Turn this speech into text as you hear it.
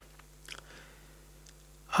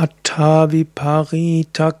Hatha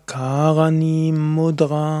viparita karani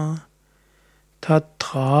mudra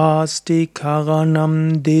tatrasti karanam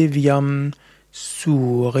divyam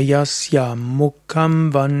suryasya mukham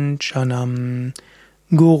vanchanam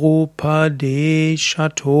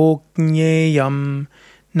gurupadeshatoknyeyam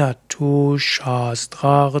natu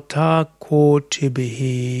shastrartha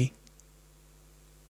kotibhi.